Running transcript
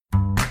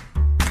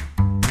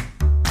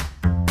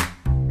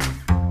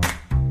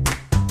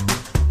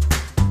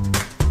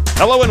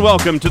Hello and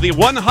welcome to the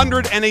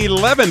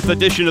 111th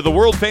edition of the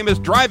world-famous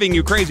Driving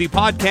You Crazy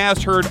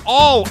podcast, heard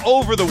all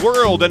over the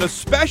world. And a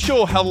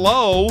special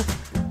hello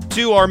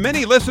to our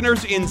many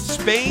listeners in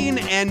Spain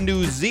and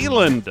New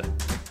Zealand.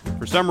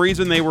 For some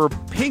reason, they were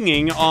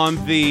pinging on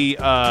the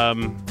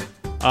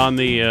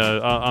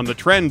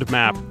trend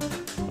map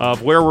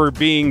of where we're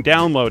being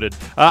downloaded.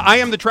 I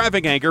am the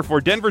traffic anchor for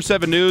Denver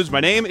 7 News.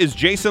 My name is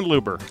Jason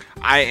Luber.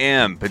 I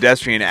am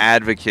pedestrian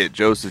advocate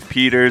Joseph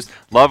Peters.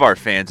 Love our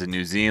fans in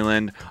New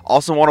Zealand.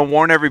 Also want to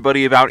warn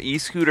everybody about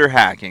e-scooter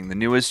hacking, the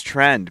newest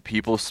trend.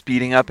 People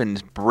speeding up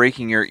and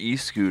breaking your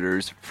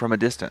e-scooters from a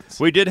distance.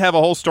 We did have a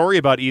whole story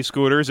about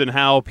e-scooters and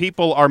how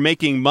people are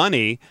making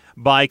money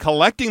by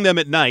collecting them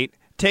at night,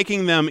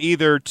 taking them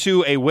either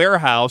to a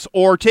warehouse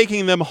or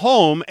taking them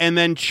home and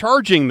then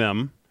charging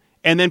them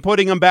and then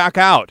putting them back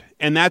out.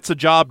 And that's a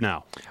job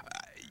now.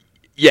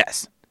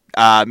 Yes.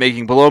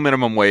 Making below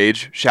minimum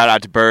wage. Shout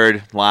out to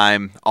Bird,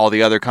 Lime, all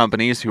the other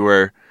companies who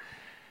are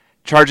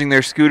charging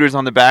their scooters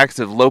on the backs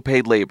of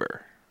low-paid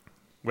labor.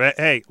 Well,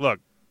 hey, look,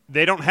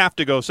 they don't have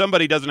to go.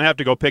 Somebody doesn't have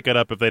to go pick it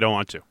up if they don't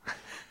want to.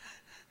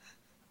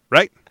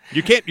 Right?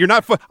 You can't. You're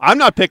not. I'm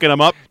not picking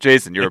them up.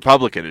 Jason, your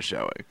Republican is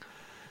showing.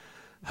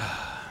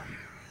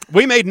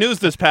 We made news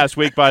this past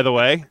week, by the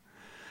way.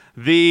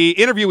 The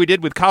interview we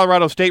did with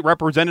Colorado State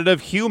Representative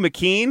Hugh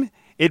McKean,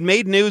 it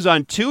made news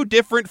on two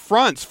different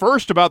fronts.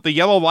 First, about the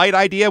yellow light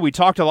idea. We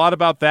talked a lot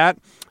about that.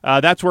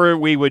 That's where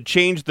we would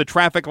change the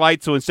traffic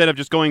light. So instead of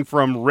just going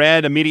from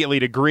red immediately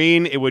to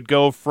green, it would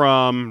go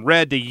from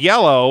red to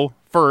yellow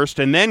first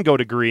and then go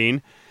to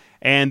green.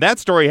 And that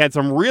story had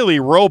some really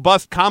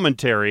robust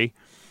commentary.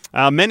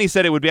 Many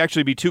said it would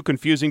actually be too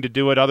confusing to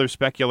do it. Others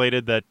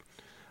speculated that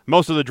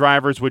most of the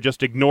drivers would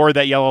just ignore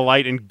that yellow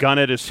light and gun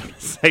it as soon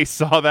as they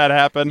saw that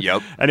happen.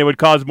 Yep. And it would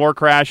cause more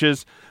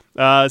crashes.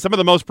 Some of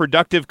the most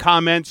productive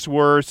comments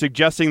were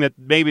suggesting that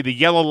maybe the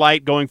yellow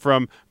light going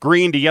from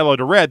green to yellow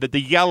to red, that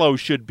the yellow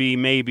should be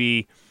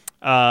maybe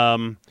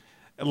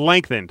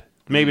lengthened,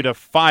 maybe to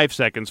 5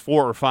 seconds,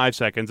 4 or 5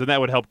 seconds, and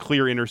that would help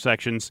clear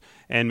intersections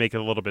and make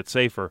it a little bit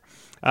safer.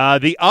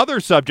 The other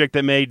subject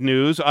that made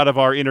news out of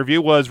our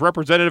interview was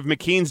Representative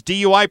McKean's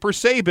DUI per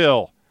se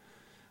bill.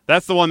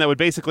 That's the one that would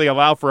basically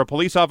allow for a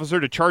police officer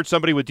to charge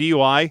somebody with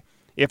DUI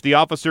if the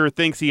officer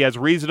thinks he has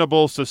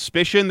reasonable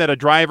suspicion that a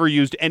driver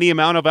used any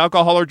amount of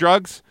alcohol or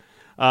drugs.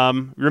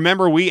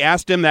 Remember, we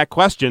asked him that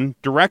question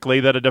directly,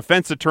 that a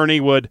defense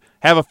attorney would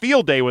have a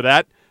field day with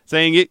that,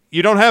 saying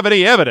you don't have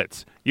any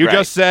evidence. You Right.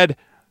 just said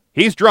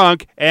he's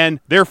drunk,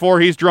 and therefore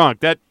he's drunk.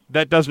 That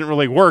doesn't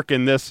really work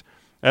in this,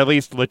 at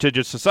least,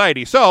 litigious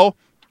society. So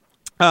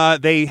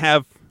they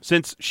have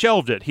since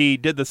shelved it. He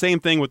did the same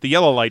thing with the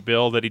yellow light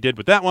bill that he did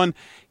with that one.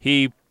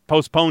 He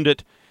postponed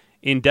it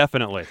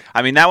indefinitely.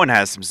 I mean, that one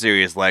has some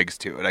serious legs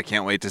to it. I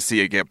can't wait to see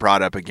it get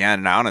brought up again.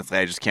 And honestly,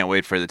 I just can't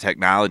wait for the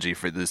technology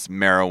for this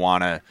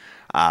marijuana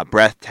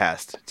breath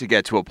test to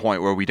get to a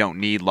point where we don't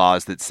need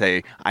laws that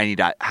say I need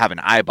to have an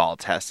eyeball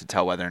test to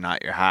tell whether or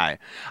not you're high.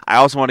 I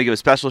also want to give a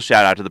special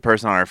shout out to the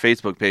person on our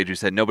Facebook page who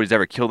said nobody's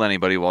ever killed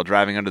anybody while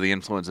driving under the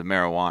influence of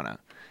marijuana.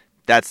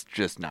 That's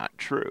just not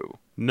true.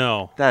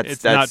 No,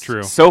 That's not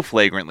true. So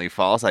flagrantly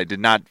false. I did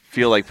not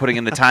feel like putting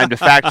in the time to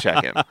fact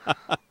check him.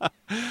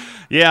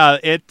 Yeah,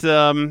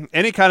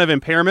 any kind of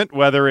impairment,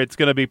 whether it's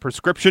going to be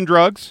prescription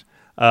drugs,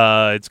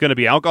 it's going to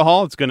be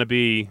alcohol, it's going to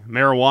be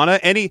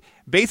marijuana,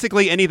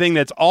 basically anything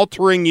that's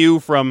altering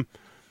you from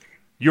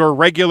your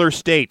regular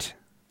state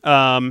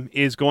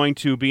is going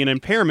to be an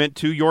impairment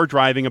to your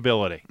driving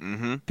ability.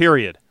 Mm-hmm.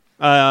 Period.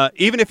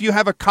 Even if you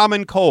have a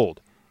common cold,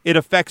 it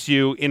affects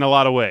you in a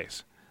lot of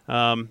ways.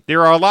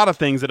 There are a lot of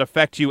things that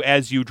affect you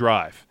as you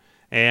drive,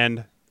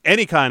 and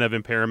any kind of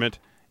impairment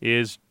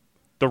is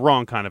the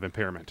wrong kind of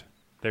impairment.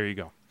 There you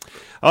go.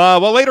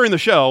 Well, later in the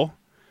show,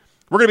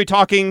 we're going to be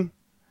talking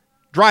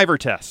driver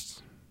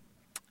tests.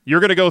 You're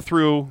going to go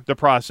through the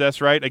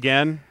process, right?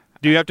 Again,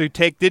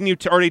 didn't you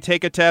already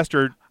take a test,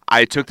 or?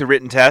 I took the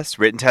written test.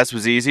 Written test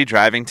was easy.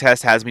 Driving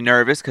test has me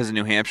nervous because in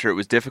New Hampshire it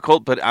was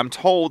difficult, but I'm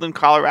told in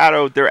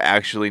Colorado they're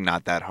actually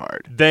not that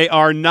hard. They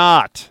are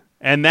not.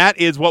 And that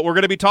is what we're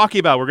going to be talking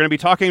about. We're going to be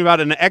talking about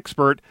an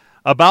expert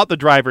about the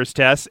driver's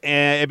test,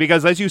 and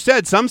because, as you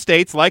said, some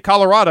states, like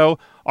Colorado,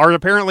 are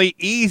apparently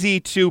easy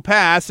to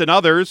pass, and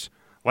others,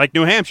 like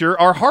New Hampshire,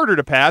 are harder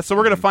to pass. So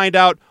we're going to find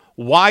out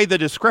why the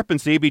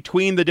discrepancy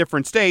between the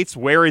different states,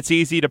 where it's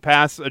easy to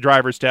pass a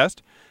driver's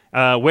test,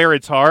 where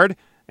it's hard.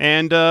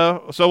 And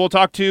so we'll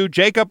talk to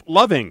Jacob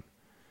Loving.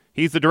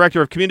 He's the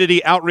Director of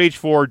Community Outreach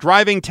for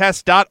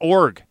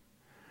drivingtest.org.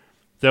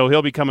 So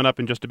he'll be coming up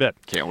in just a bit.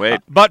 Can't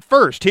wait. But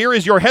first, here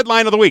is your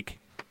headline of the week.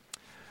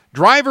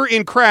 Driver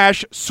in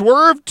crash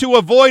swerved to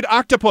avoid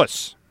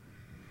octopus.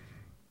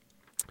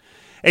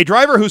 A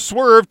driver who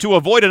swerved to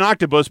avoid an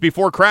octopus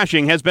before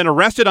crashing has been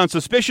arrested on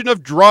suspicion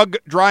of drug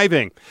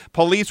driving.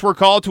 Police were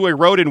called to a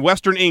road in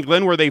western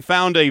England where they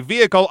found a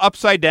vehicle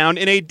upside down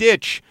in a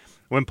ditch.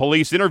 When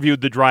police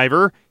interviewed the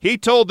driver, he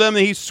told them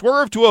that he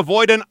swerved to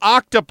avoid an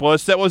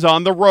octopus that was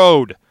on the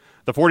road.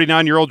 The The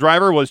 49-year-old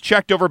driver was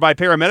checked over by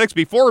paramedics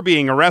before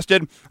being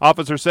arrested.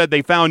 Officers said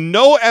they found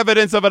no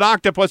evidence of an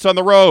octopus on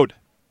the road.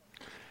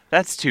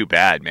 That's too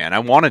bad, man. I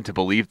wanted to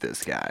believe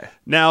this guy.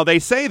 Now, they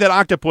say that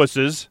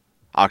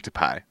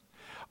Octopi.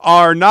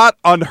 are not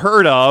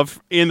unheard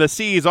of in the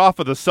seas off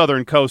of the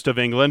southern coast of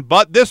England,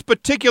 but this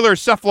particular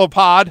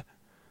cephalopod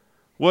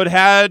would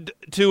had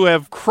to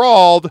have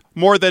crawled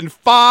more than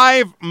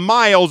 5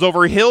 miles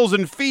over hills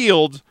and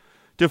fields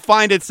to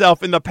find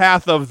itself in the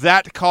path of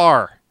that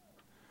car.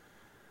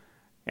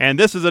 And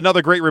this is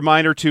another great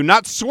reminder to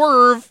not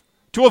swerve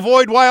to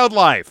avoid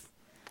wildlife.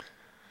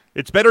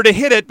 It's better to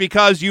hit it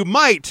because you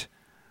might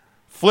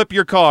flip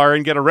your car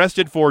and get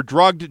arrested for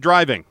drugged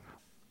driving.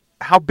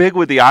 How big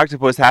would the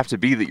octopus have to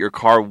be that your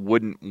car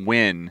wouldn't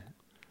win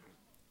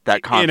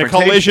that confrontation?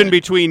 In a collision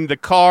between the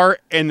car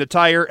and the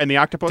tire and the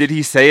octopus? Did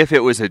he say if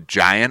it was a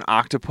giant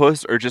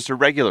octopus or just a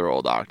regular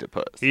old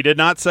octopus? He did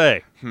not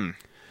say.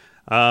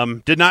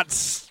 Did not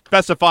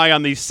specify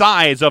on the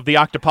size of the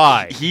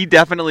octopi. He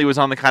definitely was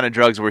on the kind of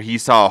drugs where he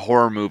saw a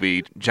horror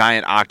movie,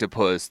 giant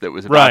octopus that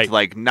was about to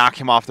like knock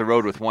him off the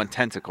road with one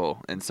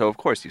tentacle. And so, of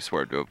course, you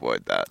swerved to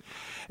avoid that.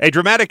 A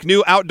dramatic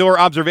new outdoor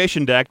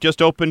observation deck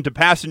just opened to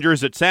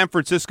passengers at San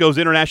Francisco's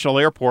International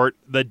Airport.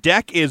 The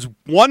deck is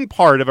one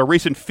part of a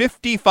recent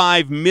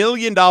 $55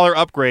 million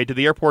upgrade to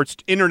the airport's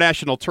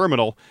international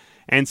terminal.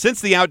 And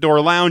since the outdoor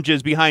lounge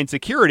is behind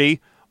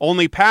security,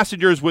 only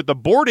passengers with the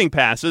boarding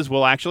passes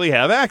will actually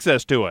have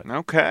access to it.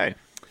 Okay.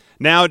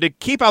 Now, to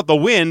keep out the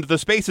wind, the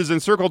space is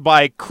encircled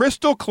by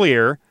crystal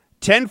clear,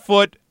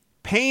 10-foot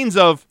panes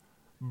of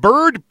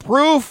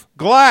bird-proof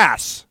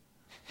glass.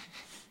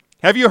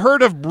 Have you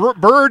heard of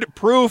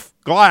bird-proof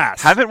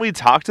glass? Haven't we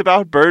talked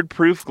about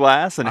bird-proof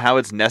glass and how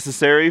it's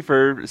necessary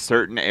for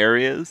certain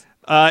areas?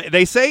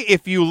 They say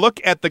if you look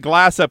at the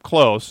glass up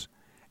close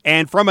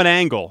and from an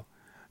angle,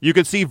 you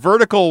can see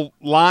vertical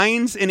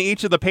lines in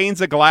each of the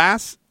panes of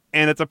glass,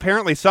 and it's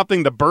apparently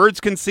something the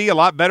birds can see a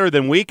lot better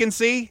than we can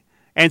see,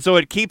 and so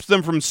it keeps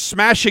them from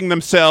smashing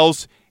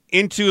themselves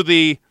into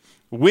the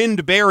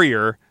wind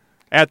barrier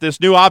at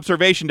this new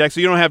observation deck, so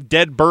you don't have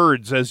dead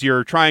birds as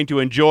you're trying to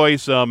enjoy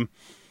some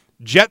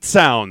jet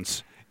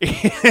sounds in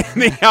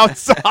the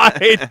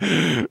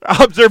outside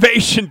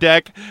observation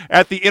deck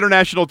at the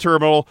International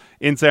Terminal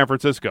in San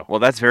Francisco. Well,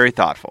 that's very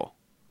thoughtful.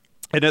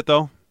 Isn't it,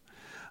 though?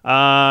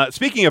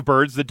 Speaking of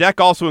birds, the deck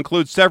also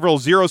includes several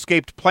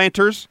xeriscaped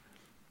planters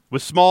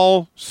with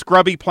small,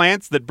 scrubby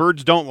plants that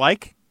birds don't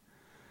like.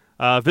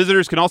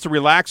 Visitors can also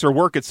relax or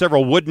work at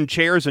several wooden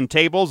chairs and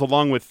tables,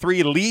 along with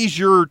 3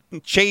 leisure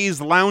chaise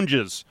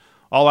lounges,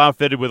 all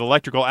outfitted with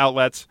electrical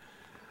outlets.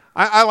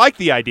 I like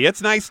the idea.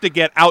 It's nice to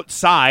get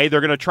outside. They're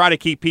going to try to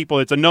keep people.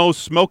 It's a no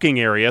smoking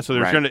area,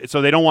 so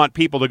so they don't want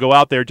people to go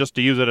out there just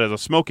to use it as a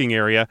smoking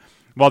area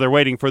while they're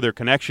waiting for their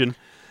connection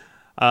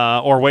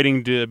or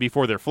waiting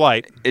before their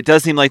flight. It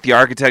does seem like the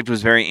architect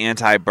was very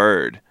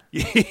anti-bird,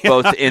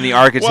 both in the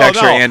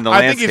architecture and the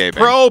landscaping. I think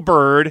he's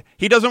pro-bird.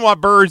 He doesn't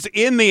want birds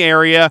in the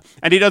area,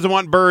 and he doesn't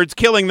want birds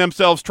killing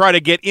themselves trying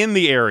to get in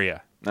the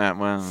area.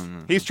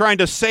 He's trying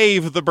to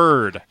save the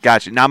bird.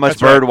 Gotcha. Not much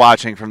bird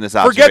watching from this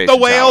observation Forget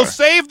the whales,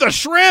 tower. save the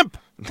shrimp!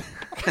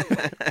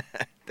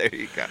 There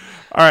you go.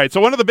 All right, so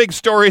one of the big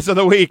stories of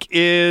the week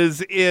is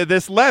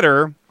this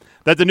letter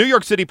that the New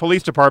York City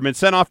Police Department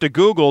sent off to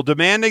Google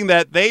demanding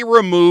that they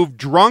remove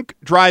drunk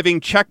driving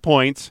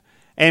checkpoints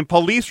and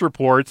police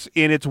reports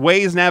in its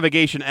Waze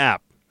navigation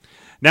app.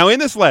 Now, in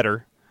this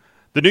letter,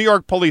 the New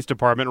York Police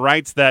Department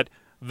writes that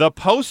the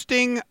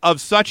posting of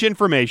such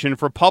information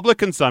for public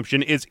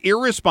consumption is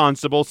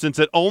irresponsible since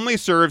it only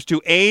serves to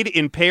aid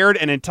impaired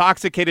and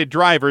intoxicated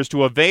drivers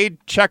to evade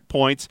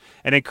checkpoints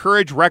and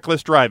encourage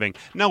reckless driving.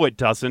 No, it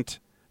doesn't.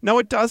 No,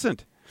 it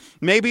doesn't.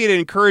 Maybe it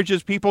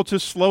encourages people to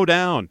slow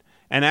down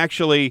and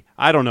actually,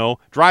 I don't know,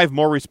 drive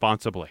more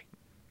responsibly.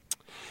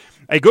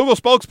 A Google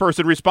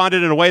spokesperson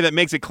responded in a way that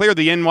makes it clear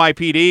the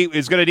NYPD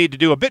is going to need to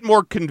do a bit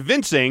more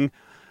convincing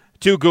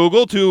to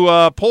Google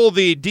to pull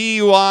the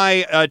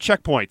DUI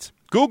checkpoints.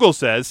 Google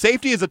says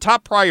safety is a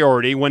top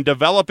priority when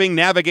developing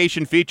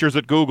navigation features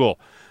at Google.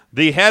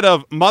 The head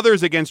of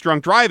Mothers Against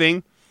Drunk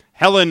Driving,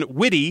 Helen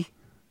Whitty,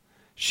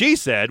 she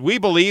said, "We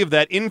believe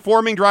that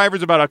informing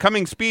drivers about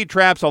upcoming speed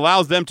traps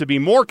allows them to be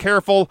more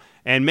careful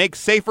and make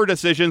safer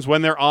decisions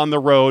when they're on the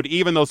road.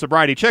 Even though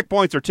sobriety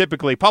checkpoints are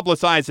typically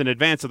publicized in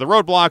advance of the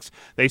roadblocks,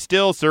 they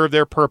still serve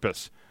their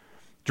purpose.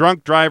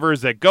 Drunk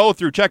drivers that go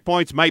through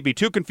checkpoints might be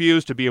too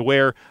confused to be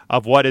aware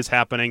of what is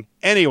happening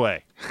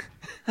anyway."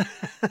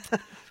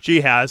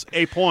 She has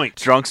a point.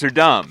 Drunks are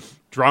dumb.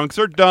 Drunks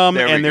are dumb,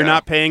 and they're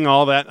not paying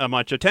all that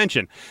much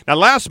attention. Now,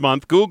 last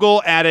month,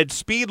 Google added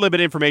speed limit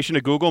information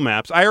to Google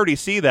Maps. I already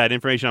see that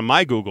information on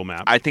my Google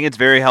Map. I think it's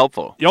very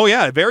helpful. Oh,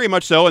 yeah, very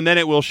much so. And then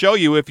it will show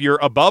you if you're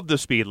above the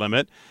speed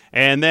limit.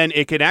 And then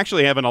it can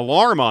actually have an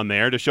alarm on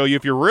there to show you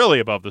if you're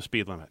really above the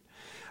speed limit.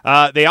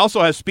 They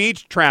also have speed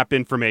trap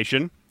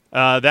information.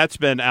 That's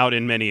been out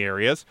in many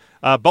areas.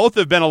 Both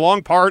have been a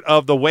long part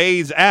of the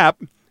Waze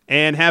app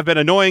and have been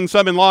annoying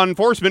some in law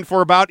enforcement for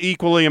about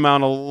equally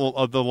amount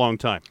of the long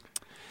time.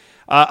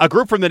 A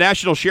group from the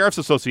National Sheriff's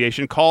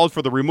Association called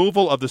for the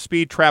removal of the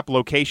speed trap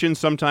location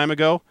some time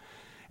ago.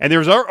 And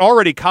there's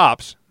already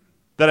cops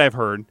that I've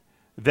heard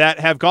that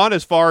have gone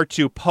as far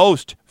to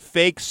post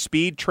fake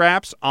speed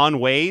traps on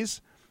Waze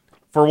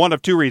for one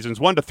of two reasons.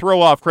 One, to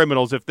throw off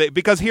criminals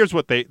because here's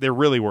what they're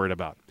really worried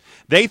about.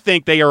 They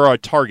think they are a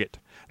target,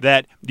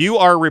 that you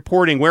are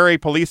reporting where a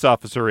police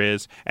officer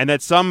is, and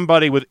that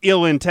somebody with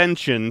ill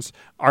intentions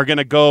are going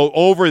to go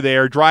over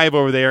there, drive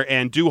over there,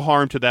 and do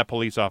harm to that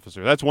police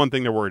officer. That's one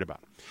thing they're worried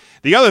about.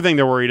 The other thing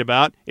they're worried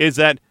about is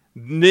that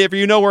if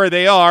you know where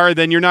they are,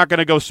 then you're not going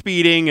to go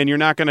speeding and you're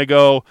not going to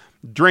go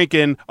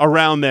drinking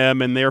around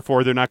them, and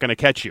therefore they're not going to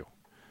catch you.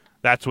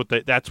 That's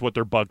what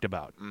they're bugged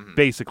about,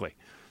 basically.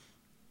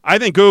 I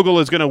think Google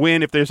is going to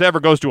win if this ever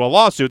goes to a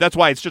lawsuit. That's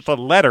why it's just a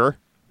letter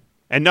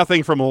and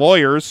nothing from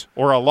lawyers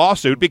or a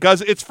lawsuit,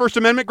 because it's First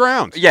Amendment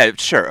grounds. Yeah,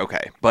 sure,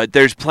 okay. But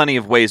there's plenty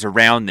of ways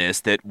around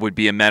this that would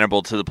be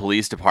amenable to the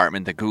police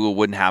department that Google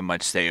wouldn't have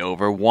much say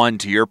over. One,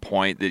 to your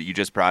point that you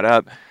just brought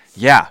up,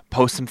 yeah,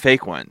 post some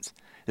fake ones.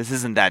 This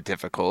isn't that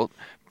difficult.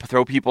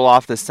 Throw people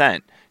off the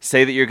scent.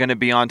 Say that you're going to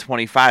be on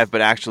 25, but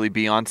actually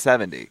be on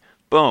 70.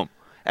 Boom.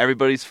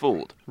 Everybody's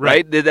fooled,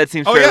 right? That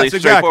seems fairly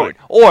straightforward.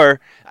 Exactly. Or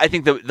I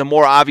think the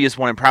more obvious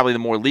one and probably the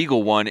more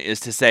legal one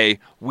is to say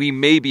we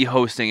may be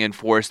hosting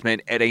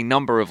enforcement at a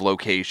number of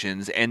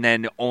locations and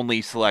then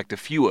only select a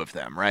few of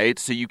them, right?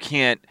 So you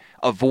can't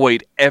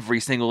avoid every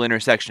single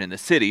intersection in the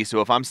city.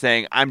 So if I'm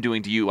saying I'm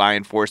doing DUI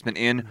enforcement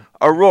in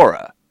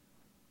Aurora,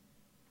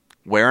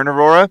 where in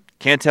Aurora?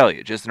 Can't tell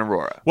you, just in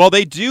Aurora. Well,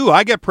 they do.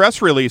 I get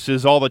press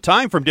releases all the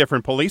time from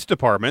different police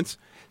departments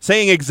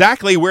saying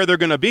exactly where they're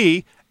going to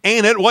be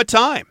and at what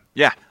time.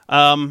 Yeah.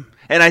 And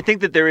I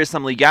think that there is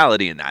some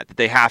legality in that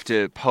they have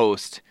to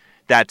post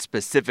that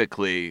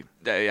specifically.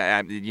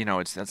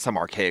 It's some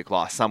archaic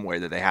law somewhere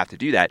that they have to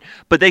do that,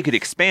 but they could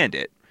expand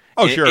it.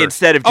 Oh, sure.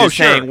 Instead of just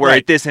saying we're right.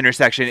 at this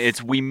intersection,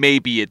 it's we may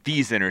be at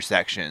these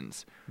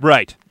intersections.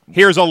 Right.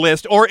 Here's a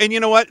list. And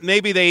you know what?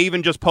 Maybe they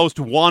even just post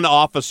one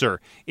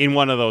officer in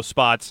one of those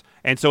spots,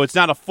 and so it's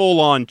not a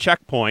full-on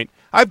checkpoint.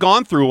 I've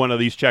gone through one of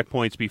these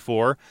checkpoints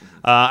before.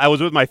 I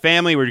was with my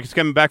family. We were just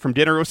coming back from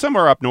dinner. It was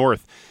somewhere up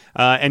north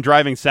and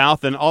driving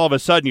south, and all of a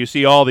sudden you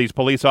see all these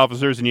police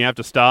officers, and you have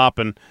to stop.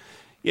 And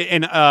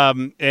they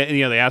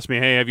asked me,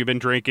 hey, have you been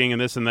drinking and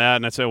this and that?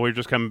 And I said, we're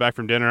just coming back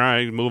from dinner. All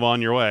right, move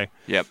on your way.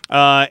 Yep.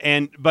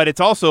 But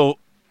it's also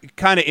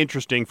kind of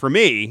interesting for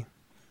me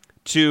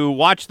to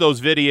watch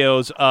those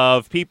videos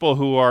of people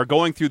who are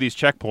going through these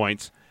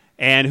checkpoints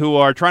and who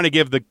are trying to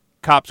give the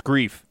cops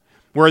grief,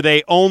 where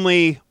they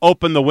only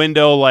open the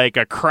window like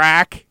a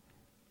crack,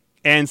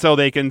 and so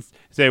they can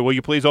say, will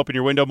you please open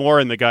your window more?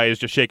 And the guy is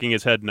just shaking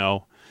his head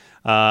no,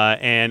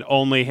 and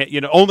only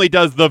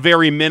does the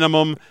very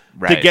minimum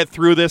to get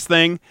through this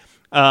thing,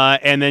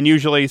 and then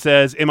usually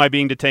says, am I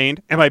being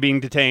detained? Am I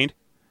being detained?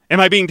 Am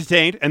I being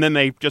detained? And then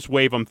they just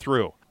wave them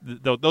through.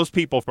 Those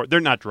people, they're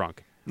not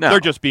drunk. No,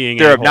 they're just being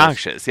they're a-holes.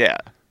 obnoxious, yeah.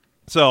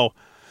 So,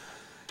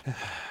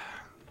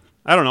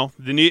 I don't know.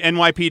 The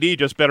NYPD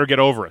just better get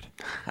over it.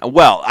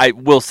 Well,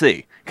 we'll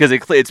see, because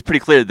it's pretty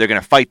clear that they're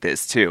going to fight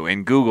this, too.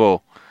 And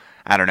Google,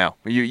 I don't know.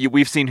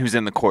 We've seen who's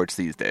in the courts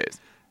these days.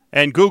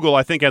 And Google,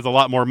 I think, has a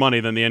lot more money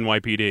than the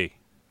NYPD.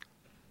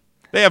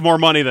 They have more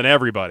money than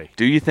everybody.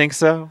 Do you think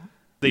so?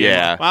 They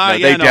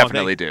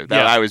definitely do.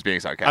 I was being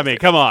sarcastic. I mean,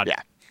 come on.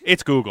 Yeah.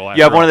 It's Google.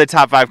 You have one of the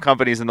top 5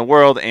 companies in the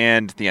world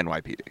and the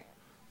NYPD.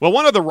 Well,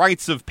 one of the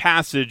rites of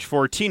passage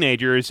for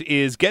teenagers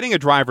is getting a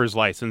driver's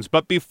license.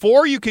 But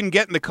before you can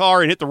get in the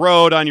car and hit the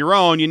road on your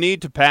own, you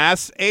need to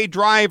pass a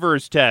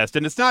driver's test.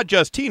 And it's not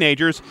just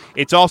teenagers,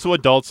 it's also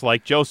adults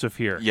like Joseph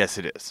here. Yes,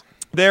 it is.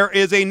 There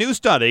is a new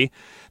study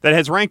that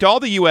has ranked all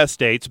the U.S.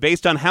 states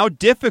based on how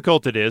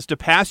difficult it is to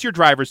pass your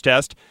driver's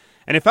test.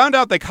 And it found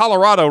out that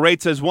Colorado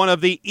rates as one of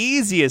the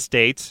easiest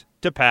states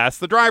to pass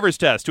the driver's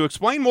test. To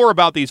explain more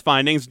about these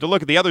findings, to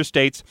look at the other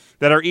states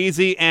that are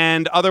easy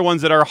and other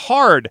ones that are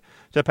hard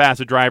to pass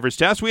a driver's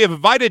test, we have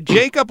invited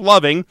Jacob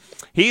Loving.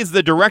 He's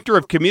the Director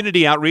of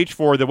Community Outreach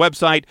for the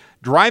website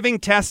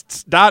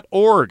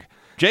drivingtests.org.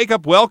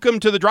 Jacob, welcome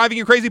to the Driving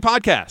You Crazy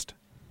podcast.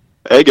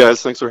 Hey,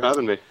 guys. Thanks for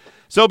having me.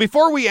 So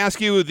before we ask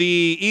you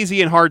the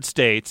easy and hard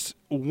states,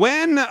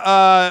 when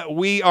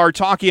we are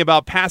talking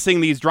about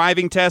passing these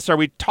driving tests, are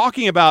we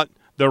talking about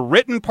the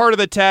written part of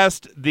the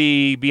test,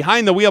 the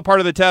behind-the-wheel part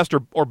of the test,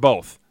 or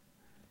both?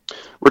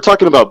 We're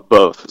talking about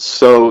both.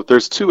 So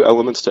there's 2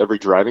 elements to every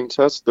driving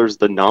test. There's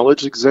the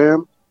knowledge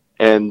exam,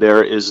 and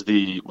there is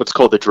what's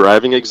called the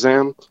driving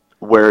exam,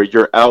 where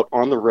you're out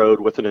on the road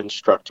with an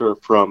instructor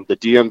from the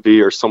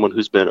DMV or someone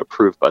who's been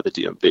approved by the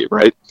DMV,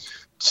 right?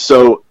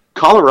 So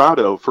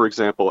Colorado, for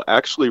example,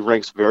 actually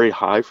ranks very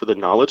high for the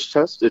knowledge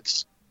test.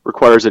 It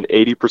requires an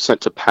 80%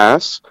 to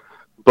pass,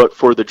 but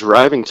for the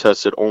driving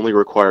test, it only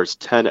requires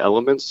 10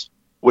 elements,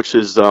 which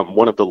is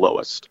one of the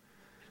lowest.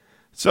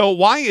 So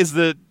why is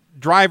the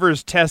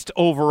driver's test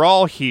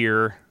overall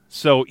here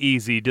so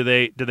easy? Do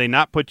they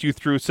not put you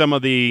through some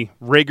of the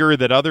rigor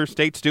that other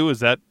states do?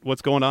 Is that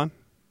what's going on?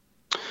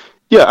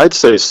 Yeah, I'd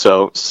say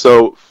so.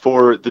 So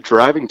for the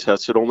driving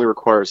test, it only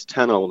requires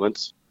 10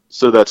 elements.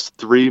 So that's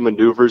 3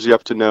 maneuvers you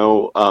have to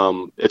know.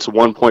 It's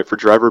 1 point for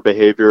driver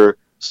behavior,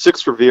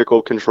 6 for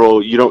vehicle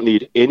control. You don't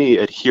need any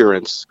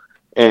adherence,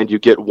 and you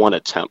get 1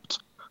 attempt.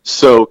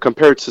 So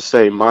compared to,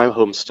 say, my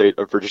home state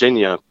of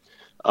Virginia,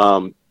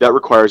 that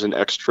requires an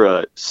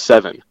extra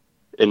 7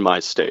 in my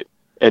state.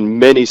 And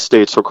many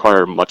states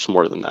require much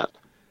more than that.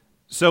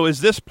 So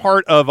is this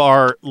part of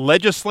our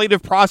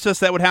legislative process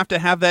that would have to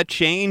have that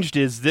changed?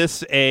 Is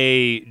this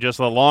just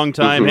a long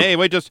time, hey,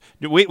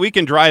 we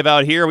can drive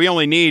out here. We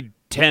only need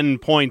 10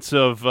 points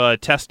of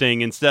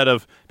testing instead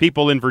of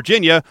people in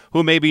Virginia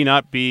who maybe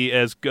not be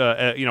as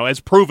as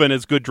proven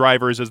as good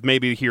drivers as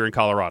maybe here in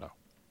Colorado?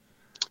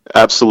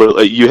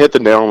 Absolutely. You hit the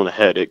nail on the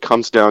head. It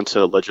comes down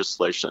to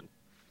legislation.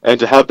 And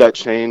to have that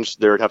change,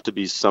 there would have to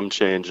be some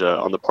change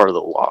on the part of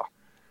the law.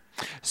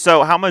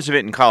 So how much of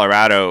it in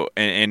Colorado,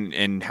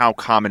 and how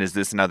common is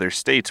this in other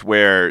states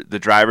where the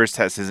driver's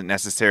test isn't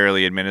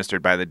necessarily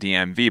administered by the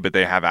DMV, but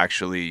they have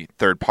actually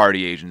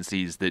third-party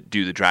agencies that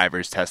do the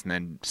driver's test and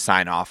then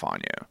sign off on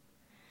you?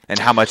 And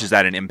how much is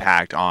that an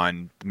impact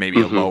on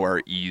maybe a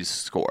lower ease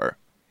score?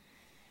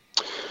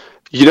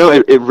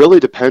 It really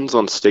depends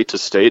on state to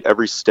state.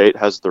 Every state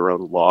has their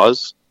own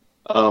laws.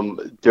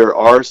 There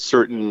are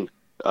certain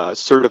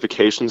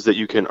certifications that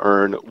you can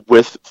earn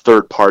with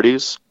third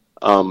parties.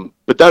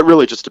 But that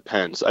really just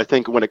depends. I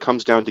think when it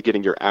comes down to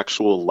getting your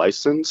actual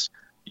license,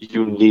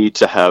 you need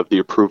to have the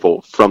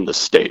approval from the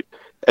state.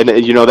 And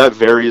that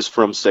varies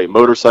from, say,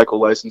 motorcycle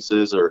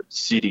licenses or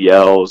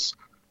CDLs,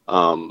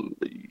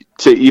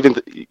 to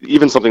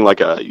even something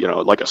like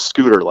a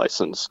scooter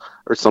license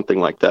or something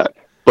like that.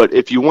 But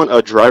if you want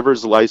a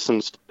driver's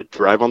license to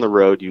drive on the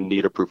road, you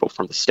need approval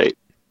from the state.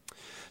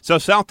 So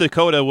South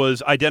Dakota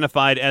was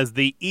identified as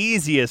the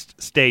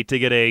easiest state to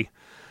get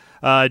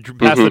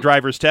pass the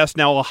driver's test.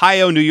 Now,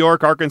 Ohio, New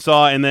York,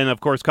 Arkansas, and then, of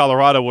course,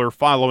 Colorado were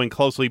following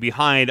closely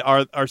behind.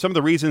 Are some of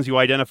the reasons you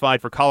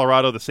identified for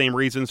Colorado the same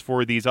reasons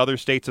for these other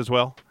states as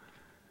well?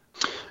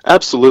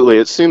 Absolutely.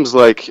 It seems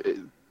like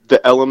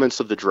the elements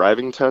of the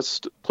driving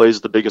test plays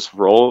the biggest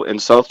role. In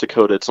South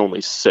Dakota, it's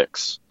only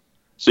 6.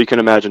 So you can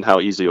imagine how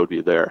easy it would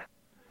be there.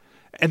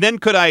 And then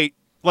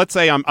let's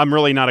say I'm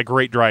really not a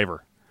great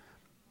driver,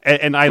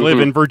 and I live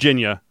in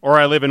Virginia, or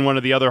I live in one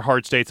of the other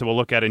hard states that we'll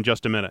look at in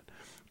just a minute.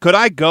 Could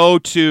I go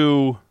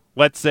to,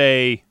 let's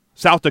say,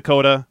 South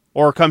Dakota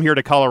or come here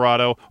to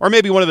Colorado or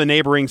maybe one of the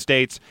neighboring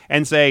states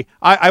and say,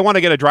 I want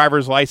to get a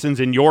driver's license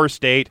in your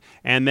state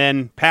and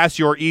then pass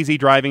your easy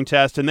driving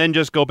test and then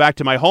just go back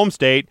to my home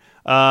state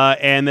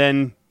and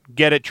then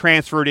get it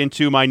transferred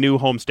into my new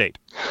home state?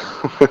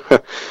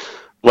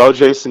 Well,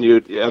 Jason,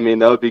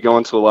 that would be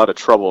going to a lot of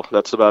trouble.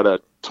 That's about a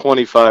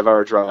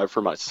 25-hour drive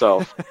for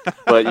myself.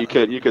 But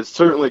you could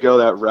certainly go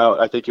that route.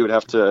 I think you would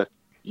have to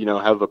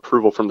have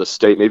approval from the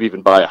state, maybe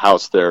even buy a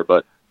house there.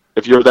 But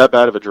if you're that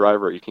bad of a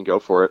driver, you can go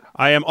for it.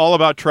 I am all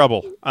about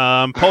trouble.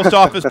 Post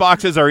office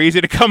boxes are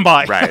easy to come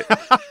by. Right.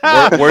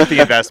 Worth the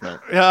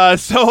investment.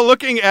 So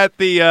looking at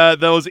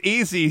those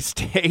easy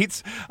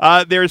states,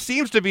 there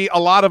seems to be a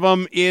lot of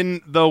them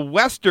in the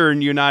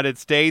western United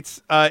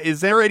States. Is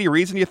there any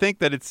reason you think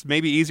that it's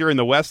maybe easier in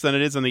the west than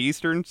it is in the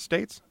eastern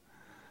states?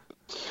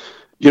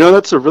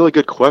 That's a really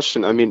good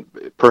question. I mean,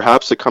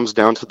 perhaps it comes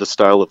down to the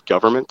style of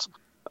government.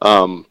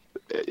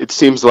 It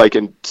seems like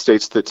in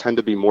states that tend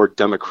to be more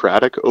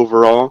democratic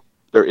overall,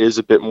 there is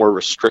a bit more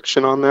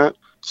restriction on that.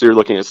 So you're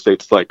looking at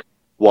states like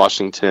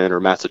Washington or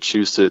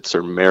Massachusetts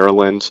or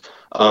Maryland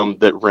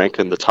that rank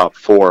in the top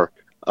 4.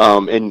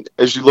 And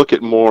as you look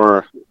at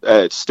more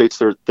states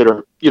that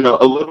are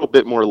a little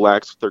bit more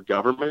lax with their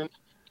government,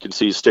 you can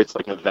see states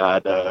like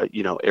Nevada,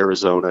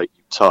 Arizona,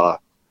 Utah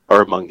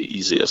are among the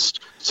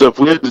easiest. So if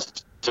we had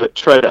to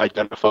try to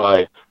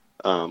identify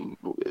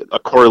a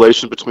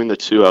correlation between the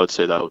two, I would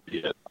say that would be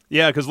it.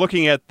 Yeah, because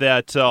looking at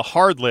that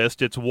hard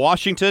list, it's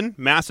Washington,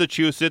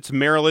 Massachusetts,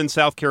 Maryland,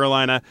 South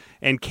Carolina,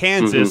 and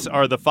Kansas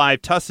are the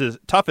 5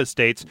 toughest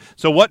states.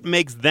 So what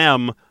makes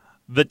them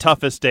the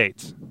toughest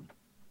states?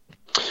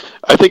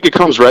 I think it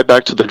comes right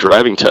back to the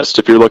driving test.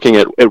 If you're looking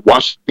at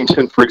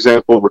Washington, for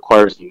example,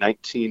 requires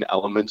 19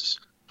 elements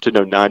to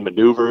know 9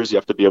 maneuvers. You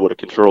have to be able to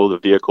control the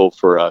vehicle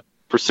for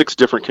 6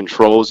 different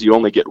controls. You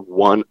only get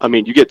 1.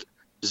 You get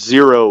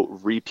 0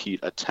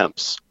 repeat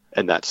attempts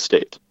in that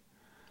state.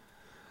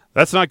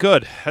 That's not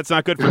good. That's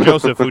not good for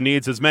Joseph, who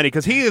needs as many,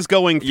 because he is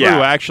going through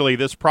actually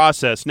this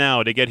process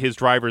now to get his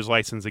driver's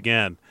license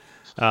again.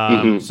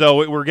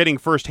 So we're getting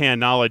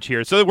firsthand knowledge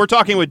here. So we're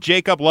talking with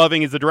Jacob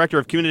Loving. He's the director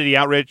of community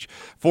outreach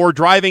for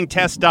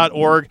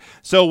drivingtest.org.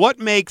 So what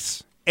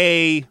makes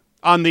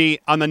on the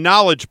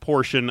knowledge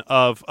portion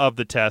of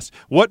the test,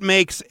 what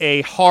makes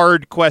a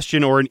hard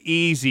question or an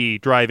easy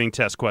driving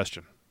test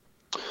question?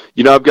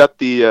 I've got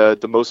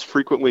the most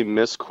frequently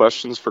missed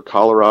questions for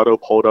Colorado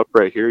pulled up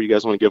right here. You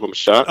guys want to give them a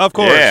shot? Of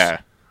course. Yeah.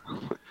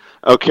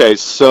 Okay,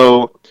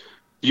 so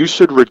you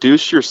should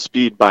reduce your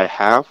speed by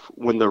half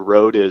when the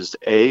road is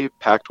A,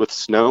 packed with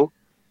snow,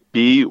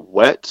 B,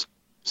 wet,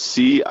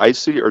 C,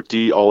 icy, or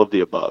D, all of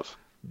the above.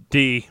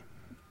 D.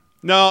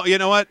 No, you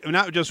know what?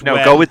 Not just wet.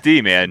 No, go with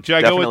D, man. Should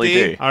I Definitely go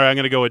with D? D. All right, I'm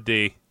going to go with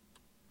D.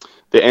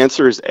 The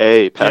answer is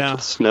A, packed Yeah.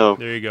 with snow.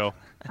 There you go.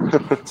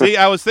 See,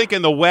 I was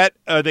thinking the wet,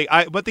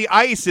 but the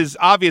ice is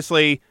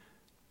obviously.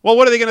 Well,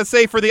 what are they going to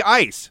say for the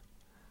ice?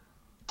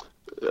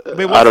 I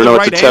mean, what's I don't the know what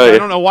right to tell answer? you. I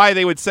don't know why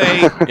they would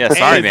say Yeah, A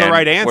sorry, is man. the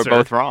right answer. We're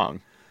both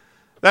wrong.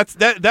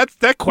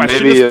 That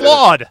question Maybe, is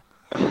flawed.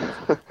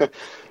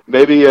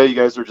 Maybe you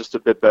guys were just a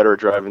bit better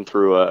driving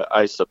through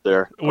ice up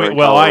there. or in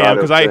Well, I am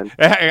because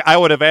Colorado I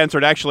would have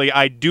answered. Actually,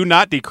 I do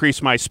not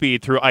decrease my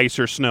speed through ice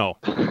or snow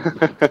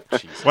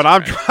when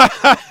I'm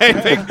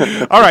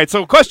driving. All right,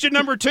 so question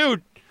number 2.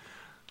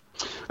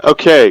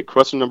 Okay,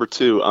 question number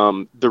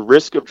 2. The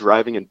risk of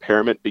driving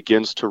impairment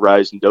begins to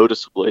rise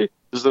noticeably.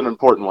 This is an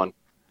important one.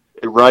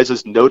 It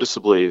rises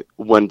noticeably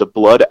when the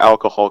blood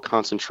alcohol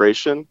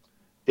concentration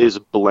is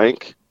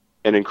blank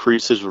and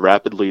increases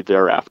rapidly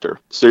thereafter.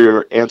 So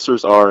your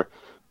answers are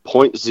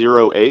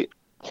 0.08,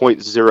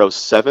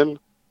 0.07,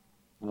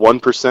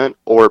 1%,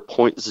 or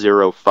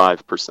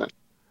 0.05%.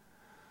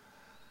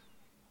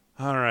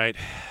 All right.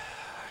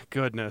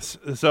 Goodness.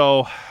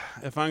 So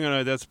if I'm gonna,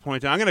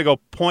 I'm gonna go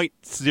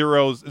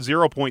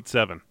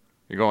 0.7.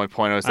 You're going with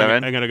I'm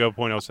 0.07? gonna go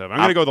 0.07. I'm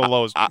gonna go the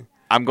lowest.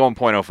 I'm going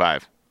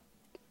 0.05.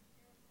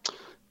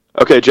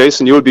 Okay,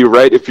 Jason, you would be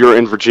right if you're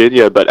in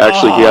Virginia, but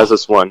actually he has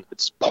this one.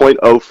 It's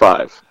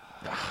 0.05.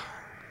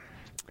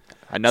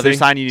 Another See?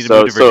 sign you need to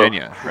So- move to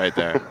Virginia right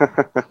there.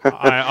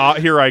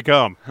 Here I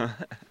come.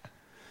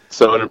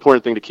 So an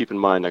important thing to keep in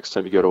mind next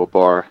time you go to a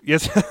bar.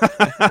 Yes.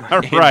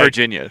 In right.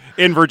 Virginia.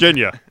 In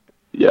Virginia.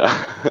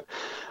 Yeah.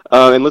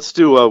 And let's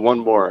do one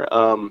more.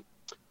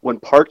 When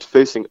parked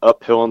facing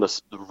uphill on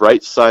the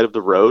right side of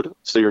the road,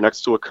 so you're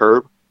next to a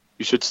curb,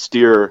 you should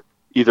steer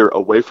either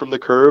away from the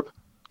curb,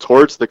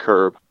 towards the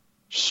curb,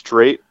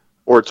 straight,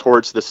 or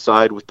towards the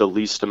side with the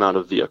least amount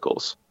of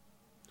vehicles.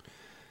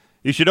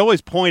 You should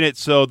always point it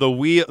so the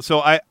wheel.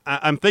 So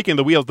I'm thinking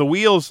the wheels. The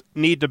wheels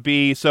need to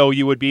be so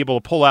you would be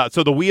able to pull out.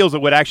 So the wheels that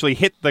would actually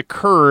hit the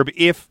curb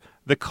if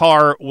the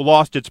car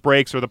lost its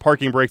brakes or the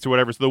parking brakes or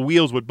whatever. So the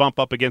wheels would bump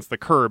up against the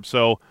curb.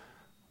 So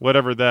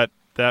whatever that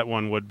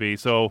one would be.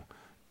 So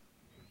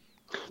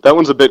That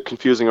one's a bit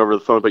confusing over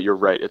the phone, but you're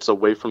right. It's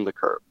away from the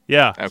curb.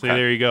 yeah. Okay. So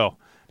there you go.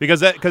 Because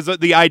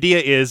the idea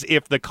is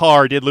if the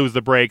car did lose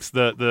the brakes,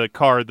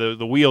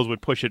 the wheels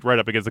would push it right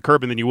up against the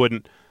curb, and then you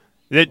wouldn't.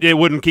 It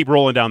wouldn't keep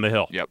rolling down the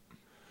hill. Yep.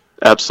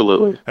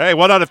 Absolutely. Hey,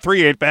 1 out of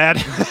 3 ain't bad.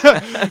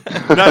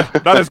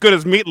 not as good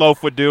as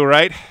Meatloaf would do,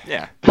 right?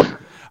 Yeah.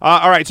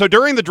 All right, so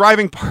during the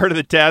driving part of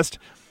the test,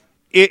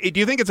 do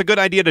you think it's a good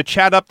idea to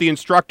chat up the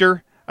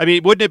instructor? I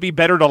mean, wouldn't it be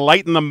better to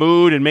lighten the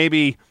mood and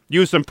maybe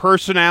use some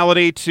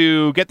personality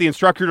to get the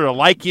instructor to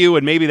like you,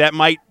 and maybe that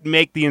might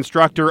make the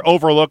instructor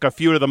overlook a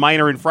few of the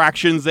minor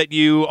infractions that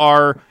you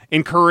are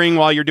incurring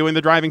while you're doing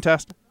the driving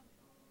test?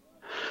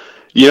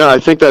 Yeah, I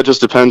think that just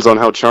depends on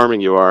how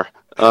charming you are.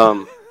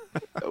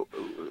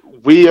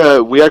 We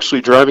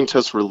actually, driving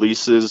test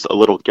releases a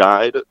little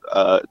guide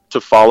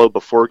to follow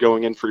before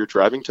going in for your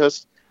driving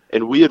test,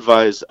 and we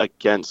advise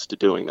against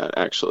doing that,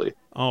 actually.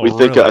 Oh, We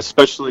think, really?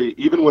 especially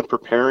even when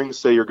preparing,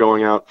 say you're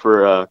going out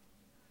for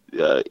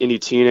any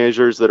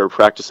teenagers that are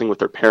practicing with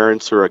their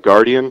parents or a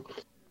guardian,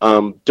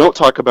 don't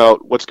talk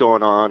about what's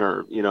going on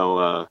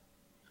or,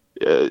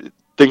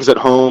 things at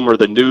home or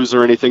the news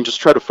or anything. Just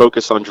try to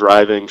focus on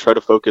driving, try to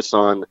focus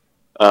on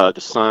the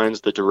signs,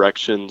 the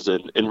directions,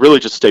 and really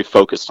just stay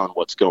focused on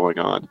what's going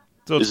on.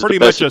 So This it's is the pretty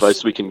best much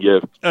advice we can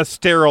give. a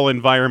sterile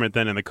environment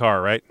then in the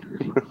car, right?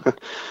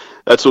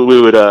 That's what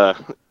we would,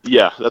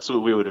 that's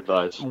what we would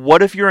advise.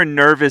 What if you're a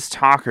nervous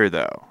talker,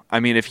 though? I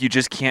mean, if you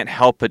just can't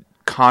help but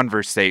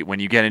conversate when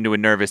you get into a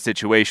nervous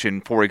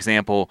situation, for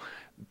example,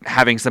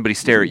 having somebody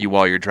stare at you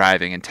while you're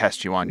driving and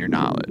test you on your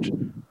knowledge.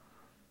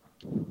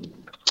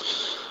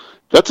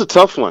 That's a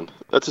tough one.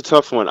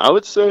 I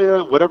would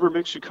say whatever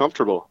makes you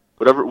comfortable,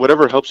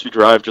 whatever helps you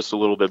drive just a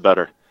little bit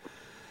better.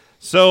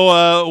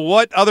 So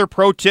what other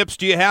pro tips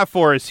do you have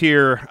for us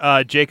here,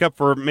 Jacob,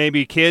 for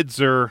maybe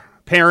kids or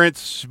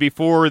parents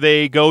before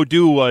they go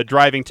do a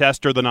driving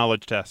test or the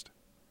knowledge test?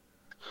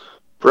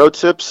 Pro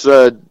tips,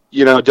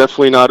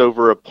 definitely not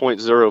over a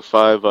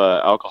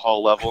 0.05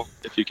 alcohol level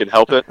if you can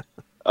help it.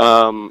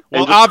 Well,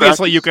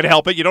 obviously you could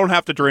help it. You don't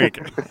have to drink.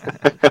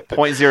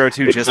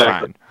 0.02, just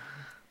Exactly. fine.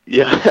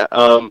 Yeah,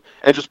 and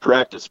just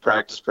practice.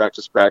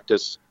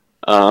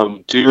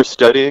 Do your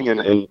studying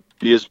and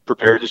be as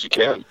prepared as you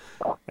can.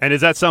 And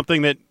is that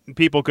something that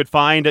people could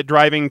find at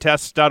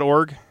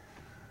drivingtests.org?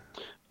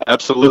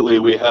 Absolutely.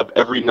 We have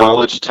every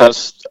knowledge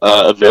test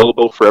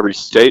available for every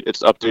state.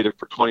 It's updated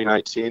for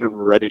 2019, and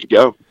we're ready to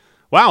go.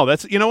 Wow,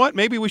 you know what?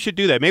 Maybe we should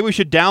do that. Maybe we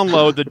should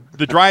download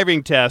the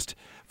driving test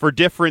for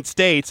different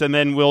states, and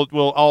then we'll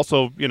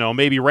also,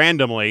 maybe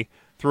randomly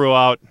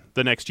throughout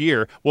the next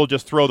year, we'll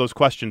just throw those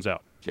questions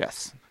out.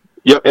 Yes.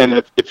 Yep,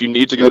 and if you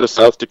need to go to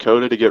South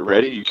Dakota to get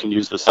ready, you can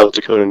use the South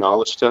Dakota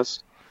knowledge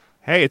test.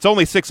 Hey, it's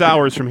only 6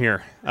 hours from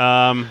here.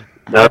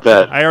 Not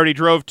bad. I already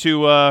drove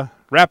to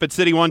Rapid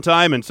City one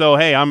time, and so,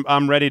 hey,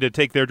 I'm ready to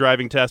take their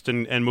driving test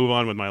and move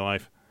on with my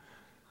life.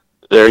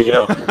 There you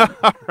go.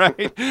 All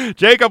right.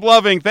 Jacob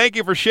Loving, thank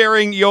you for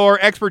sharing your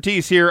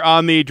expertise here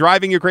on the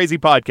Driving You Crazy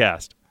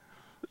podcast.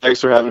 Thanks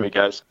for having me,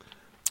 guys.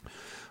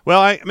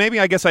 Well,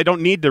 I guess I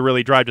don't need to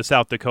really drive to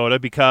South Dakota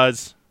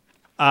because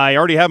I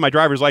already have my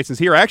driver's license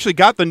here. I actually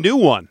got the new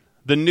one,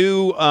 the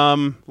new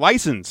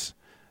license.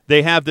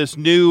 They have this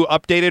new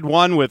updated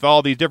one with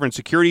all these different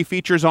security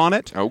features on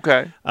it.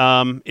 Okay.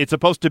 It's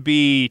supposed to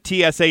be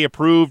TSA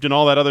approved and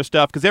all that other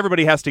stuff because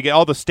everybody has to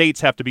all the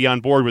states have to be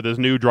on board with this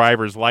new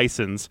driver's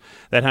license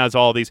that has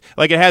all these.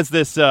 Like it has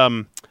this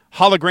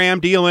hologram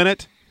deal in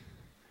it.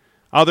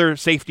 Other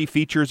safety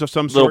features of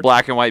some sort. Little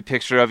black and white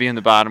picture of you in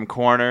the bottom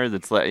corner.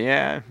 That's like,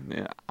 yeah.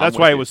 That's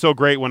why it was so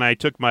great when I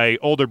took my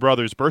older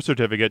brother's birth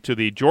certificate to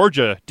the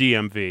Georgia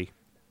DMV.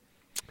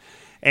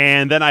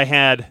 And then I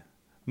had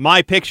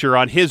my picture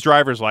on his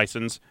driver's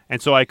license,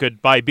 and so I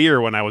could buy beer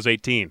when I was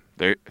 18.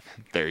 There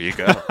you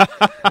go.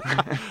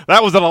 That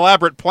was an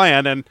elaborate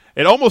plan, and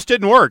it almost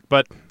didn't work,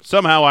 but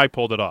somehow I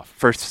pulled it off.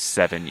 First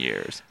 7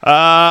 years.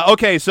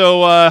 Okay,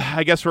 so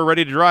I guess we're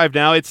ready to drive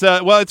now. It's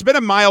been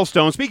a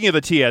milestone. Speaking of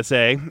the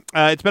TSA,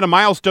 it's been a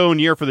milestone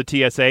year for the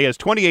TSA as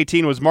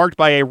 2018 was marked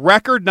by a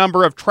record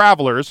number of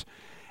travelers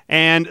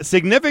and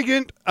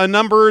significant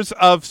numbers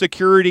of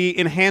security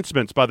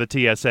enhancements by the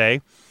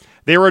TSA.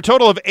 There were a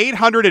total of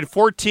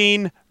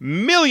 814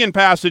 million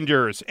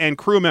passengers and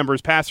crew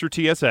members passed through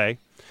TSA.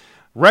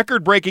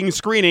 Record-breaking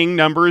screening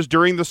numbers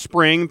during the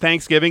spring,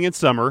 Thanksgiving, and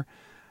summer.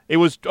 It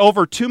was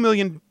over 2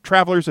 million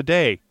travelers a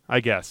day, I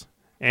guess.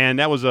 And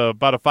that was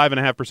about a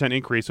 5.5%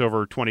 increase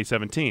over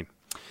 2017.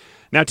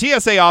 Now,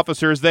 TSA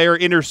officers, they are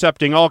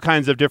intercepting all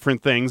kinds of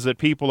different things that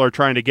people are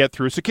trying to get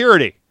through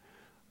security.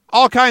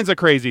 All kinds of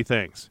crazy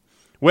things.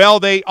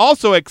 Well, they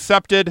also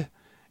accepted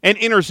and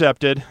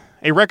intercepted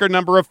a record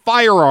number of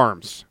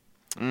firearms.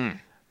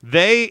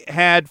 They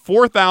had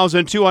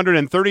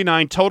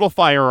 4,239 total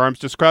firearms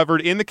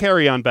discovered in the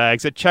carry-on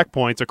bags at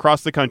checkpoints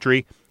across the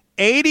country.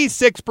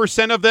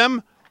 86% of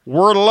them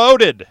were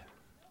loaded.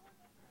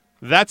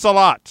 That's a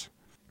lot.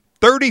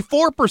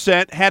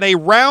 34% had a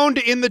round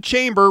in the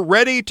chamber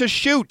ready to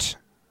shoot.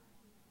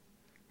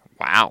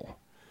 Wow.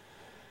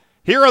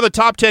 Here are the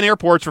top 10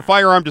 airports for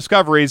firearm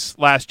discoveries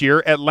last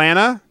year.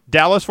 Atlanta,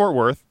 Dallas-Fort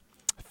Worth,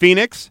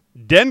 Phoenix,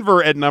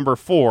 Denver at number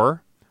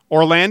 4,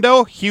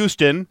 Orlando,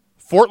 Houston,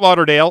 Fort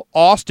Lauderdale,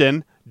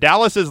 Austin,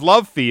 Dallas's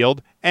Love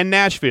Field, and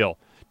Nashville.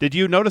 Did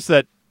you notice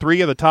that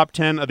 3 of the top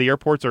 10 of the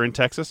airports are in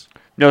Texas?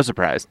 No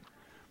surprise.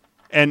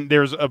 And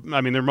they're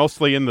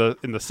mostly in the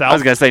South. I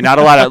was gonna say not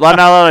a lot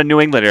of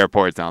New England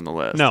airports on the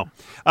list. No.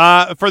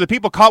 For the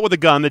people caught with a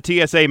gun, the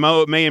TSA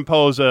may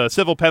impose a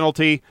civil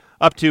penalty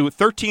up to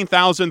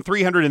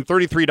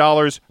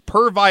 $13,333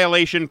 per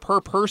violation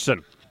per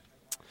person.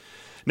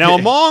 Now,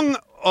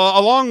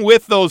 along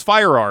with those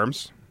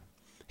firearms,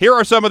 here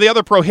are some of the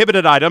other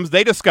prohibited items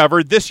they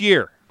discovered this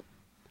year.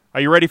 Are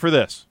you ready for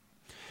this?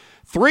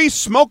 3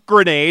 smoke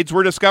grenades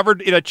were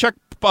discovered in a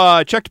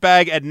checked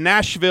bag at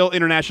Nashville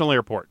International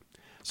Airport.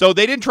 So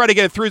they didn't try to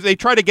get it through. They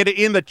tried to get it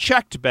in the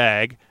checked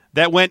bag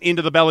that went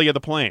into the belly of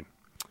the plane.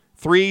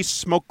 3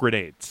 smoke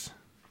grenades.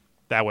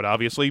 That would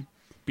obviously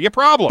be a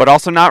problem. But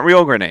also not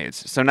real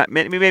grenades. So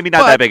maybe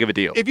not that big of a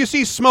deal. If you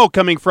see smoke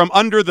coming from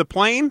under the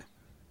plane,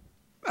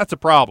 that's a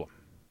problem.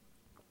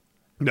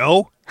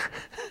 No?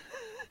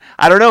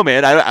 I don't know,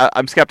 man.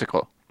 I'm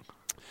skeptical.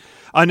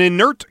 An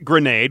inert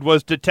grenade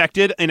was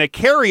detected in a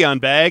carry-on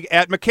bag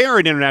at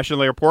McCarran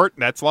International Airport.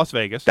 That's Las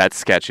Vegas.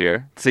 That's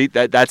sketchier. See,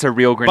 that's a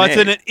real grenade. But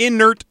it's an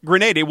inert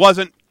grenade. It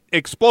wasn't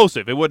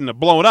explosive. It wouldn't have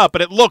blown up,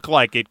 but it looked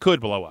like it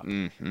could blow up.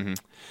 Mm-hmm.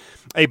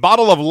 A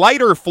bottle of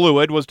lighter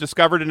fluid was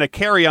discovered in a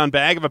carry-on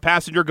bag of a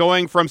passenger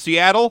going from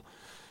Seattle.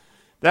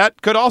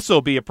 That could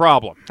also be a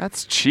problem.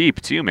 That's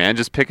cheap, too, man.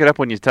 Just pick it up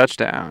when you touch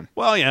down.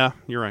 Well, yeah,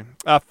 you're right.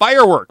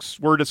 Fireworks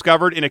were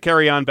discovered in a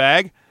carry-on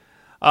bag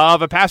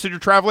of a passenger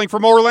traveling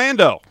from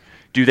Orlando.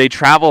 Do they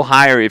travel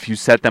higher if you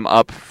set them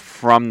up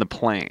from the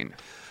plane?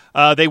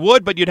 They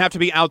would, but you'd have to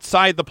be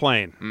outside the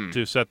plane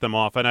to set them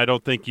off, and I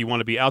don't think you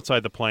want to be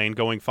outside the plane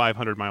going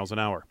 500 miles an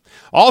hour.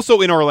 Also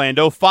in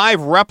Orlando,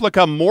 5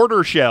 replica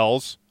mortar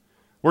shells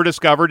were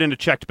discovered in a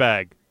checked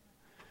bag.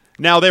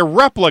 Now, they're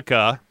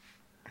replica,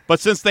 but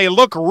since they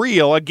look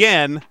real,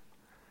 again,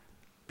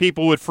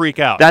 people would freak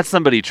out. That's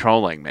somebody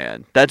trolling,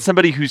 man. That's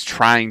somebody who's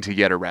trying to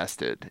get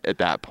arrested at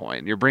that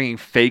point. You're bringing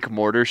fake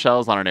mortar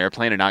shells on an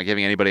airplane and not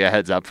giving anybody a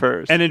heads up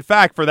first. And in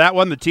fact, for that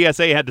one, the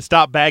TSA had to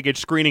stop baggage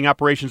screening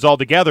operations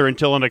altogether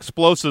until an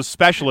explosives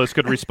specialist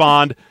could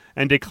respond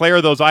and declare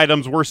those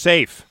items were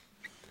safe.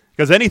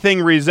 Because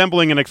anything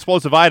resembling an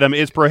explosive item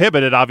is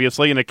prohibited,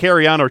 obviously, in a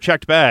carry-on or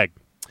checked bag.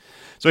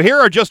 So here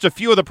are just a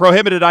few of the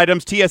prohibited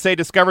items TSA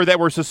discovered that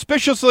were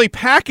suspiciously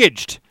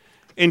packaged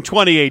in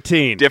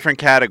 2018. Different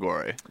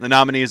category. The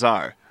nominees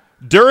are.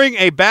 During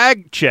a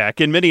bag check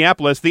in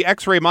Minneapolis, the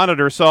X-ray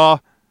monitor saw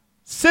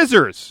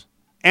scissors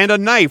and a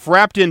knife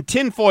wrapped in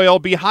tinfoil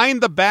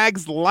behind the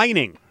bag's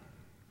lining.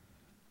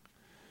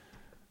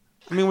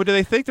 I mean, what do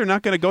they think? They're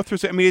not going to go through?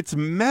 I mean, it's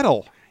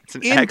metal. It's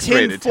an in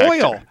X-ray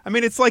tinfoil. detector. I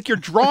mean, it's like you're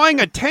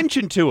drawing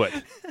attention to it,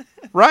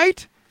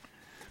 right?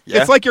 Yeah.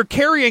 It's like you're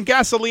carrying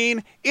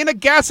gasoline in a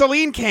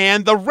gasoline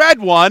can, the red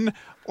one,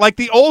 like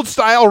the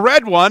old-style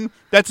red one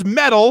that's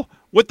metal,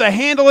 with the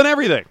handle and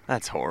everything.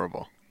 That's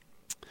horrible.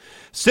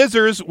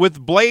 Scissors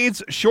with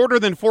blades shorter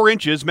than 4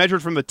 inches,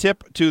 measured from the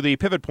tip to the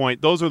pivot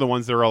point. Those are the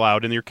ones that are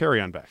allowed in your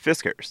carry-on bag.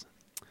 Fiskars.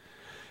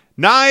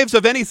 Knives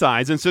of any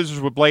size and scissors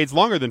with blades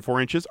longer than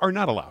 4 inches are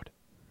not allowed.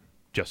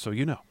 Just so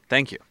you know.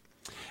 Thank you.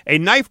 A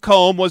knife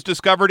comb was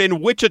discovered in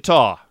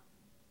Wichita.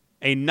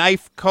 A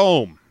knife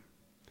comb.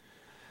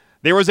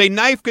 There was a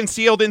knife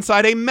concealed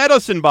inside a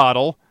medicine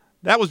bottle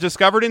that was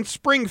discovered in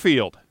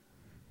Springfield.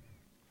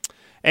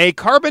 A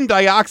carbon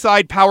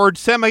dioxide-powered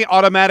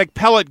semi-automatic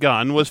pellet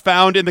gun was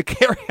found in the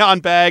carry-on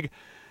bag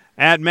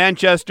at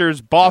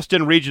Manchester's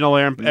Boston Regional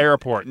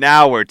Airport.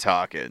 Now we're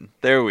talking.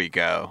 There we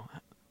go.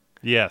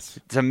 Yes.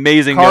 It's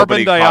amazing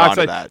Carbon nobody caught on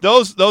to dioxide.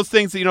 that. Those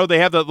things, they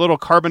have the little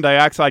carbon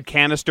dioxide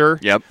canister.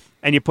 Yep.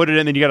 And you put it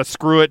in, then you got to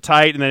screw it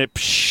tight, and then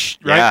it,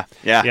 right?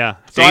 Yeah.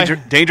 So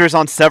Dangerous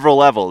on several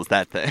levels,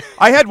 that thing.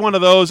 I had one of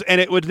those, and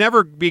it would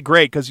never be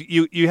great because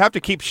you have to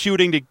keep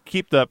shooting to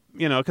keep the,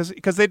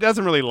 because it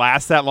doesn't really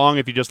last that long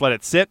if you just let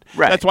it sit.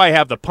 Right. That's why I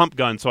have the pump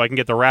gun so I can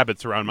get the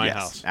rabbits around my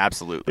house.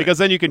 Absolutely. Because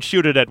then you can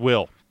shoot it at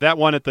will. That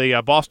one at the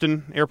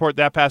Boston airport,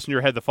 that passenger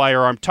had the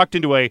firearm tucked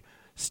into a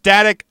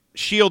static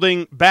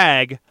shielding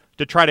bag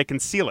to try to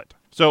conceal it.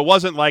 So it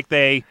wasn't like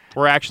they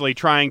were actually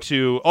trying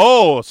to,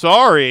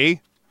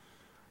 sorry.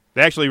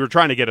 They actually were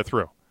trying to get it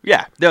through.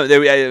 Yeah. No,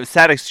 a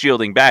static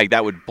shielding bag,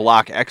 that would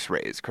block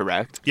X-rays,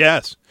 correct?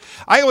 Yes.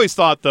 I always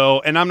thought,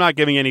 though, and I'm not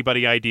giving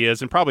anybody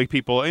ideas, and probably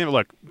people,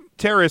 look,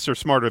 terrorists are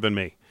smarter than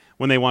me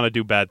when they want to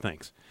do bad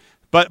things.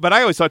 But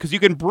I always thought, because you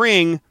can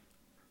bring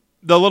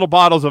the little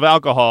bottles of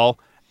alcohol,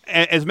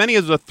 as many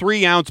as the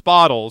 3-ounce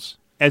bottles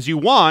as you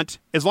want,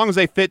 as long as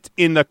they fit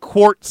in the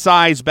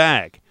quart-size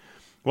bag.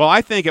 Well,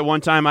 I think at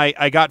one time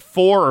I got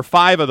 4 or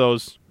 5 of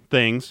those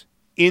things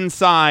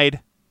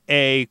inside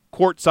a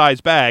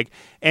quart-size bag,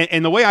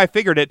 and the way I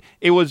figured it,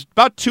 it was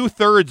about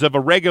 2/3 of a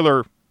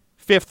regular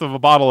fifth of a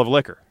bottle of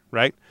liquor,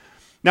 right?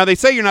 Now, they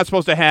say you're not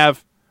supposed to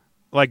have,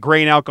 like,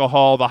 grain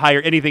alcohol,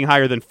 anything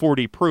higher than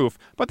 40 proof,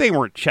 but they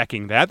weren't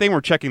checking that. They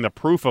weren't checking the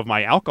proof of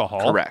my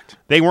alcohol. Correct.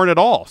 They weren't at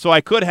all. So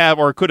I could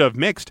have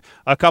mixed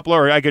a couple,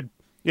 or I could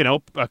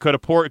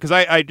have poured, because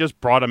I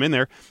just brought them in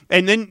there.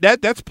 And then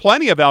that's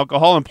plenty of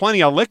alcohol and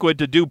plenty of liquid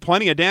to do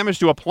plenty of damage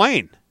to a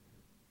plane,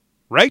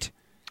 right?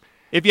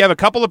 If you have a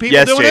couple of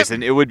people doing it. Yes,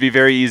 Jason, it would be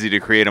very easy to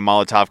create a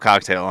Molotov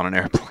cocktail on an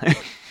airplane.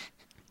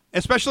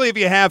 Especially if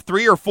you have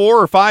 3 or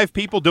 4 or 5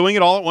 people doing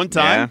it all at one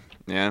time.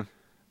 Yeah.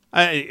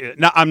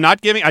 I'm not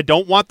giving. I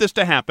don't want this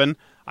to happen.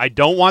 I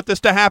don't want this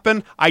to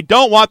happen. I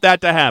don't want that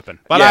to happen.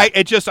 But yeah.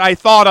 I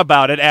thought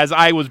about it as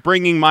I was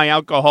bringing my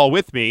alcohol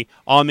with me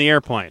on the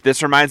airplane.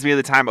 This reminds me of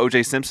the time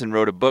O.J. Simpson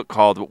wrote a book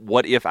called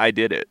 "What If I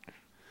Did It."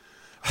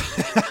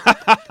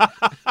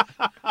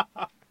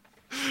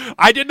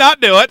 I did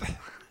not do it.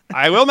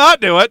 I will not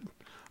do it.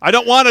 I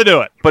don't want to do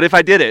it. But if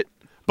I did it.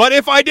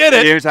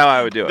 Here's how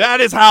I would do it.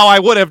 That is how I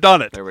would have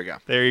done it. There we go.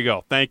 There you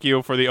go. Thank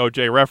you for the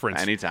OJ reference.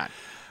 Anytime.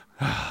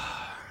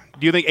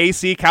 Do you think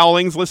AC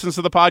Cowlings listens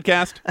to the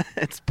podcast?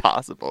 It's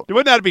possible.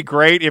 Wouldn't that be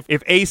great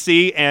if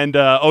AC and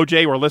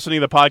OJ were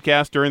listening to the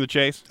podcast during the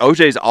chase?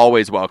 OJ's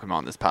always welcome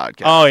on this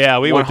podcast. Oh, yeah.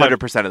 We 100% of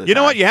the time. You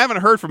know what? You haven't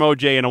heard from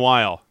OJ in a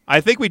while.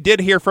 I think we did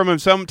hear from him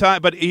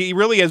sometime, but he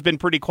really has been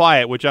pretty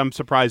quiet, which I'm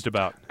surprised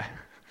about.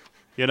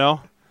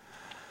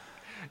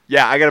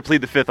 Yeah, I got to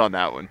plead the fifth on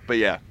that one. But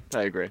yeah,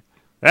 I agree.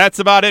 That's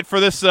about it for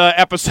this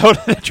episode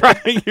of the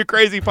Driving You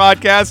Crazy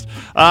podcast.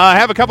 I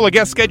have a couple of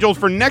guests scheduled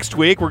for next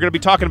week. We're going to be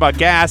talking about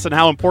gas and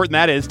how important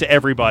that is to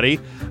everybody.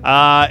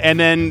 And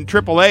then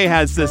AAA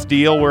has this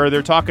deal where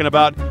they're talking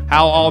about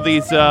how all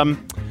these,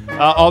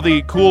 all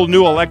the cool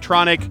new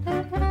electronic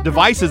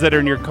devices that are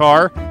in your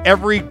car,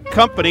 every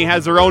company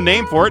has their own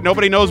name for it.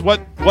 Nobody knows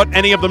what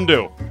any of them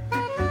do.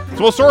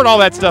 So we'll sort all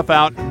that stuff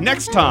out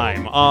next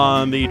time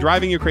on the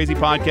Driving You Crazy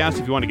podcast.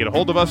 If you want to get a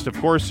hold of us, of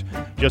course,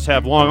 just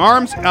have long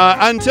arms.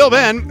 Until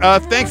then,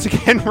 thanks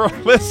again for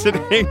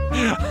listening.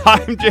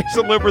 I'm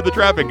Jason Luber, the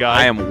traffic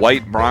guy. I am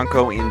white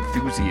Bronco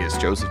enthusiast,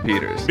 Joseph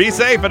Peters. Be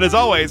safe, and as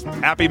always,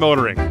 happy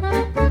motoring.